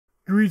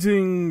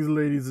Greetings,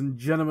 ladies and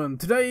gentlemen.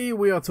 Today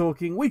we are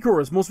talking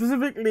Weakauras, more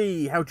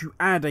specifically how to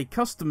add a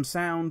custom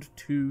sound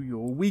to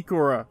your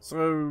Weakaura.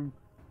 So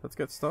let's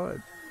get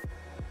started.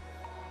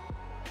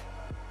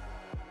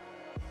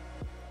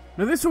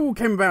 Now this all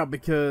came about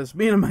because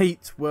me and a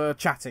mate were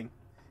chatting.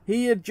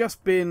 He had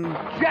just been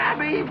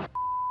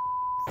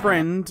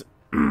friend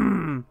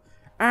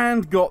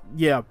and got,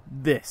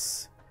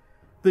 this.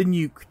 The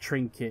nuke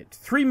trinket.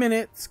 3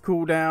 minutes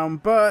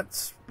cooldown,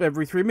 but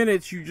every 3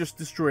 minutes you just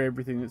destroy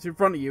everything that's in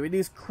front of you. It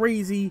is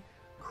crazy,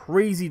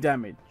 crazy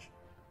damage.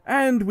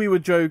 And we were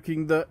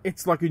joking that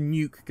it's like a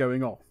nuke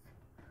going off.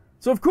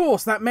 So of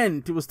course that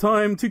meant it was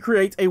time to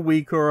create a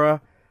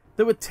Weakaura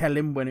that would tell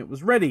him when it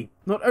was ready.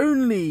 Not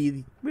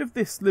only with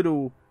this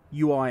little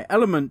UI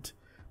element,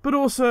 but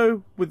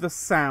also with the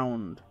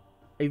sound.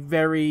 A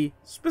very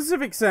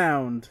specific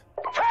sound.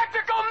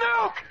 Tactical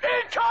nuke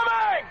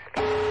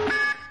incoming!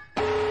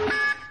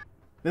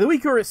 Now, the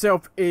Weakaura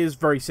itself is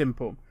very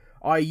simple.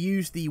 I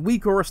used the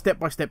Weakaura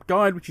step-by-step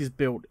guide, which is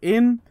built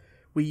in.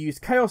 We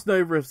used Chaos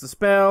Nova as the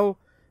spell.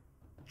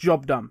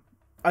 Job done.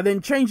 I then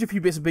changed a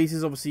few bits and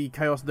pieces. Obviously,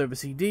 Chaos Nova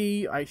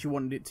CD. I actually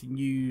wanted it to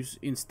use,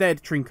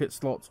 instead, Trinket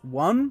Slots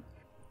 1.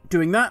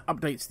 Doing that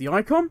updates the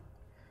icon.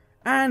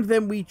 And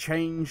then we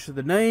changed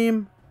the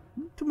name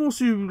to more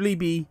suitably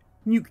be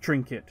Nuke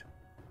Trinket.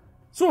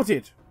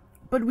 Sorted.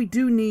 But we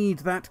do need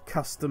that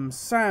custom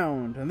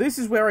sound, and this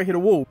is where I hit a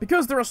wall,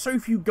 because there are so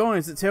few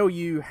guides that tell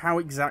you how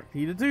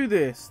exactly to do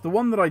this. The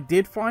one that I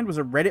did find was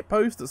a Reddit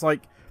post that's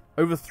like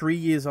over 3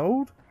 years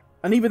old,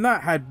 and even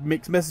that had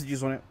mixed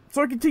messages on it.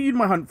 So I continued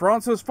my hunt for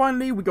answers.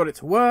 Finally, we got it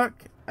to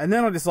work, and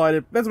then I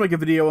decided, let's make a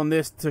video on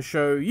this to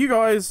show you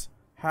guys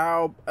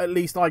how at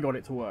least I got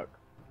it to work.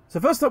 So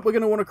first up, we're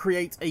going to want to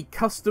create a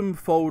custom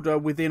folder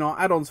within our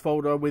add-ons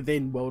folder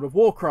within World of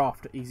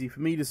Warcraft. Easy for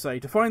me to say.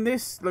 To find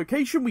this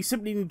location, we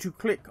simply need to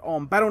click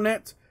on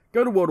Battle.net,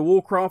 go to World of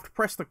Warcraft,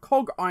 press the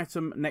cog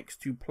item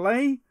next to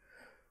play,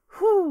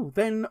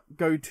 then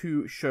go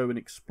to Show an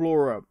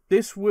Explorer.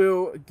 This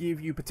will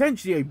give you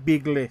potentially a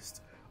big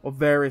list of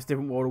various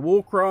different World of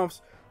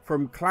Warcrafts,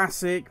 from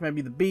Classic,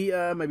 maybe the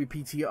Beta, maybe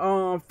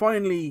PTR.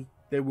 Finally,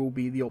 there will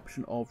be the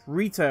option of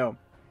Retail.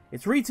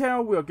 It's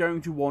Retail we are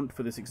going to want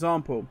for this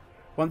example.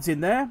 Once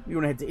in there, you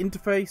want to head to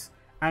Interface,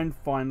 and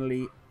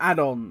finally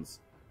Add-ons.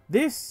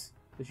 This,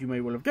 as you may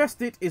well have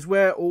guessed it, is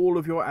where all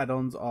of your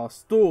add-ons are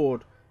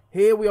stored.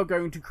 Here we are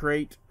going to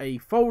create a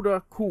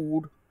folder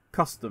called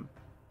Custom.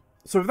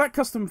 So with that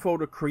custom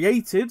folder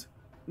created,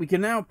 we can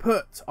now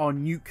put our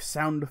nuke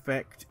sound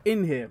effect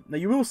in here. Now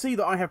you will see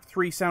that I have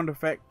 3 sound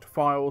effect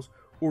files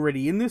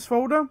already in this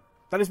folder.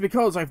 That is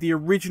because I have the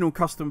original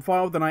custom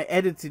file, then I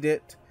edited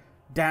it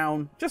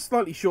down just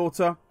slightly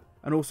shorter,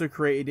 and also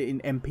created it in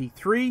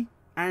MP3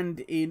 and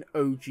in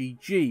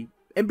OGG.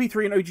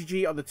 MP3 and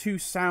OGG are the 2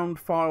 sound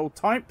file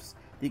types,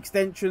 the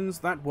extensions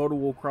that World of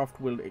Warcraft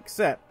will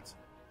accept.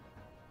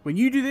 When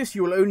you do this,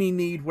 you will only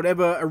need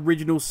whatever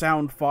original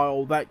sound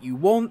file that you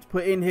want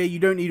put in here. You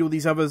don't need all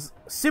these others.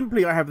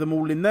 Simply, I have them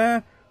all in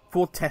there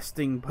for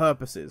testing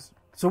purposes.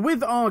 So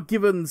with our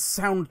given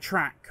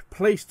soundtrack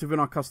placed within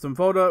our custom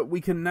folder,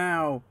 we can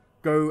now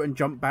go and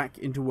jump back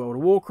into World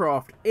of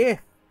Warcraft.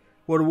 If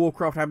World of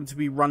Warcraft happened to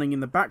be running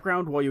in the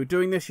background while you're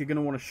doing this, you're going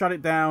to want to shut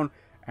it down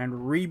and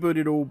reboot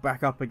it all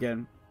back up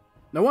again.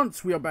 Now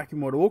once we are back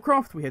in World of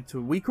Warcraft, we head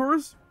to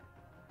Weakauras.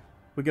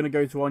 We're going to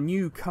go to our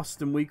new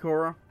custom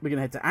Weakaura. We're going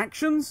to head to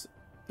Actions.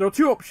 There are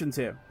 2 options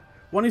here.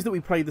 One is that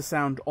we play the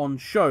sound on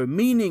show,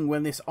 meaning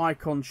when this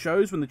icon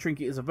shows, when the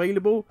trinket is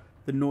available,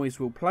 the noise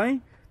will play.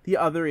 The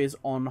other is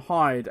on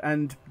hide,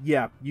 and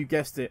yeah, you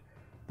guessed it,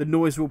 the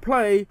noise will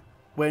play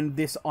when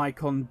this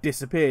icon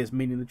disappears,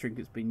 meaning the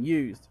trinket's been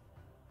used.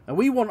 And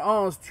we want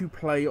ours to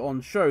play on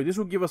show. This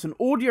will give us an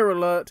audio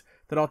alert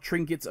that our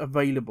trinket's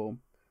available.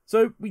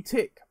 So we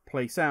tick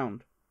play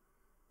sound.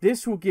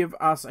 This will give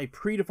us a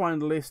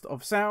predefined list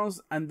of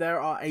sounds, and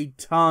there are a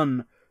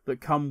ton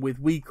that come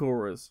with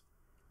Weakauras.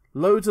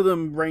 Loads of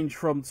them range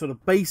from sort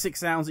of basic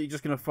sounds that you're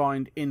just going to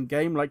find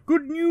in-game, like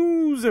 "Good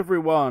news,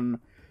 everyone!"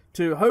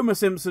 to Homer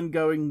Simpson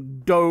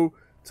going "doh,"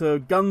 to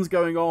guns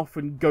going off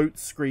and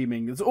goats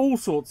screaming. There's all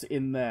sorts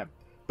in there.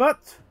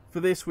 But for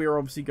this, we are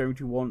obviously going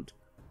to want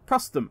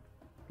Custom.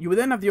 You will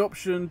then have the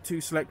option to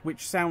select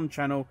which sound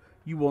channel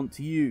you want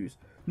to use.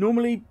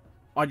 Normally,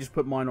 I just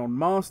put mine on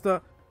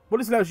Master. What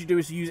this allows you to do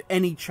is to use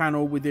any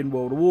channel within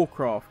World of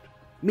Warcraft.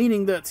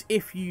 Meaning that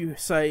if you,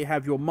 say,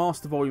 have your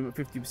Master volume at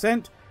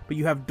 50%, but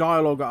you have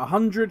dialogue at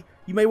 100,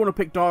 you may want to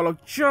pick dialogue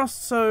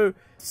just so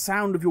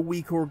sound of your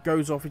Weakaura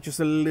goes off it's just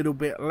a little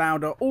bit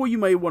louder. Or you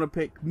may want to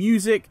pick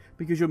music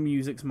because your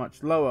music's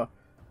much lower.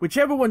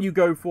 Whichever one you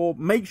go for,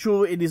 make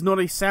sure it is not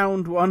a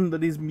sound one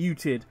that is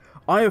muted.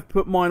 I have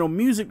put mine on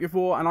music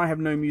before, and I have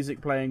no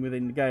music playing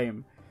within the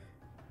game.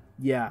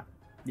 Yeah,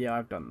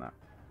 I've done that.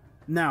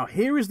 Now,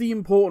 here is the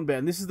important bit,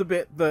 and this is the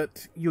bit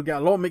that you'll get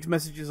a lot of mixed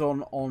messages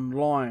on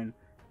online.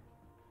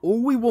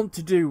 All we want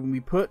to do when we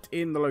put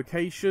in the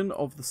location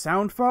of the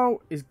sound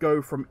file is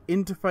go from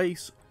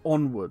interface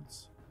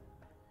onwards.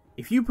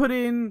 If you put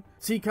in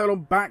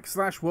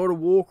 /World of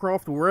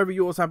Warcraft or wherever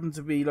yours happens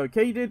to be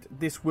located,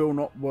 this will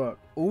not work.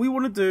 All we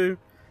want to do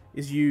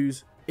is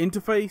use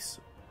interface,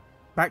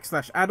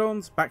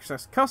 /addons,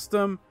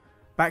 /custom,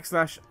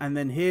 and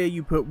then here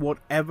you put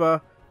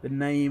whatever the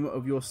name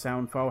of your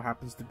sound file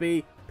happens to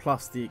be,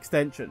 plus the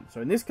extension. So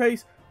in this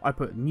case, I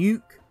put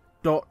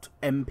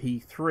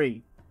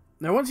nuke.mp3.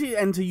 Now once you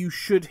enter, you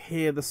should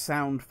hear the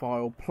sound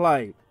file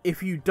play.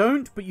 If you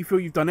don't, but you feel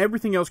you've done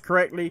everything else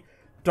correctly,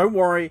 don't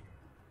worry,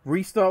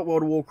 restart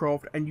World of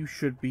Warcraft and you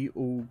should be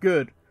all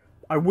good.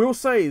 I will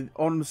say,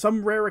 on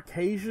some rare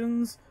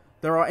occasions,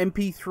 there are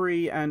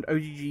MP3 and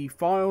OGG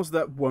files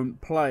that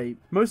won't play.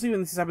 Mostly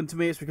when this has happened to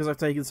me, it's because I've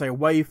taken, say, a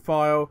WAV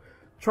file,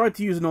 tried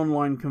to use an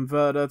online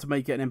converter to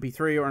make it an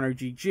MP3 or an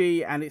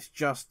OGG, and it's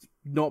just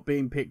not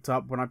being picked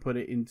up when I put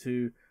it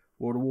into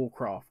World of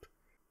Warcraft.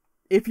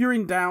 If you're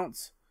in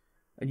doubt,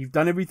 and you've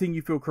done everything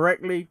you feel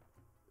correctly,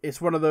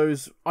 it's one of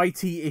those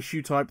IT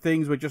issue type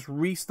things where just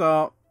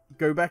restart,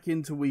 go back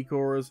into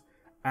Weakauras,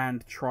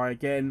 and try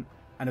again,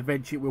 and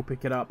eventually it will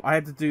pick it up. I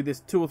had to do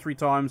this 2 or 3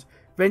 times.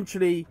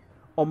 Eventually,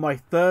 on my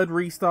 3rd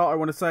restart, I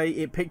want to say,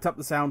 it picked up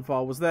the sound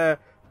file was there,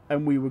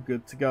 and we were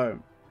good to go.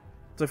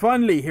 So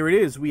finally, here it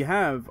is. We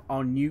have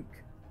our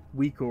nuke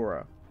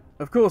Weakaura.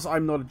 Of course,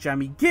 I'm not a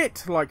jammy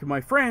git like my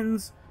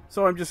friends,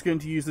 so I'm just going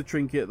to use the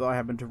trinket that I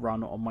happen to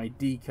run on my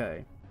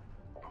DK.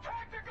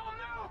 Tactical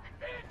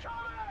nuke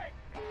incoming!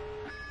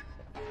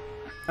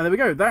 And there we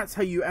go. That's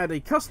how you add a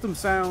custom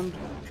sound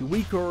to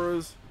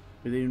Weakauras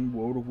within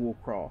World of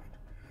Warcraft.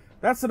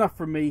 That's enough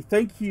from me.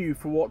 Thank you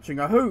for watching.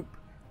 I hope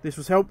this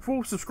was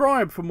helpful.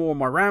 Subscribe for more of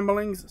my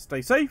ramblings.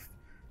 Stay safe,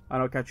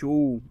 and I'll catch you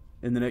all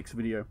in the next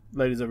video.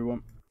 Ladies,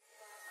 everyone.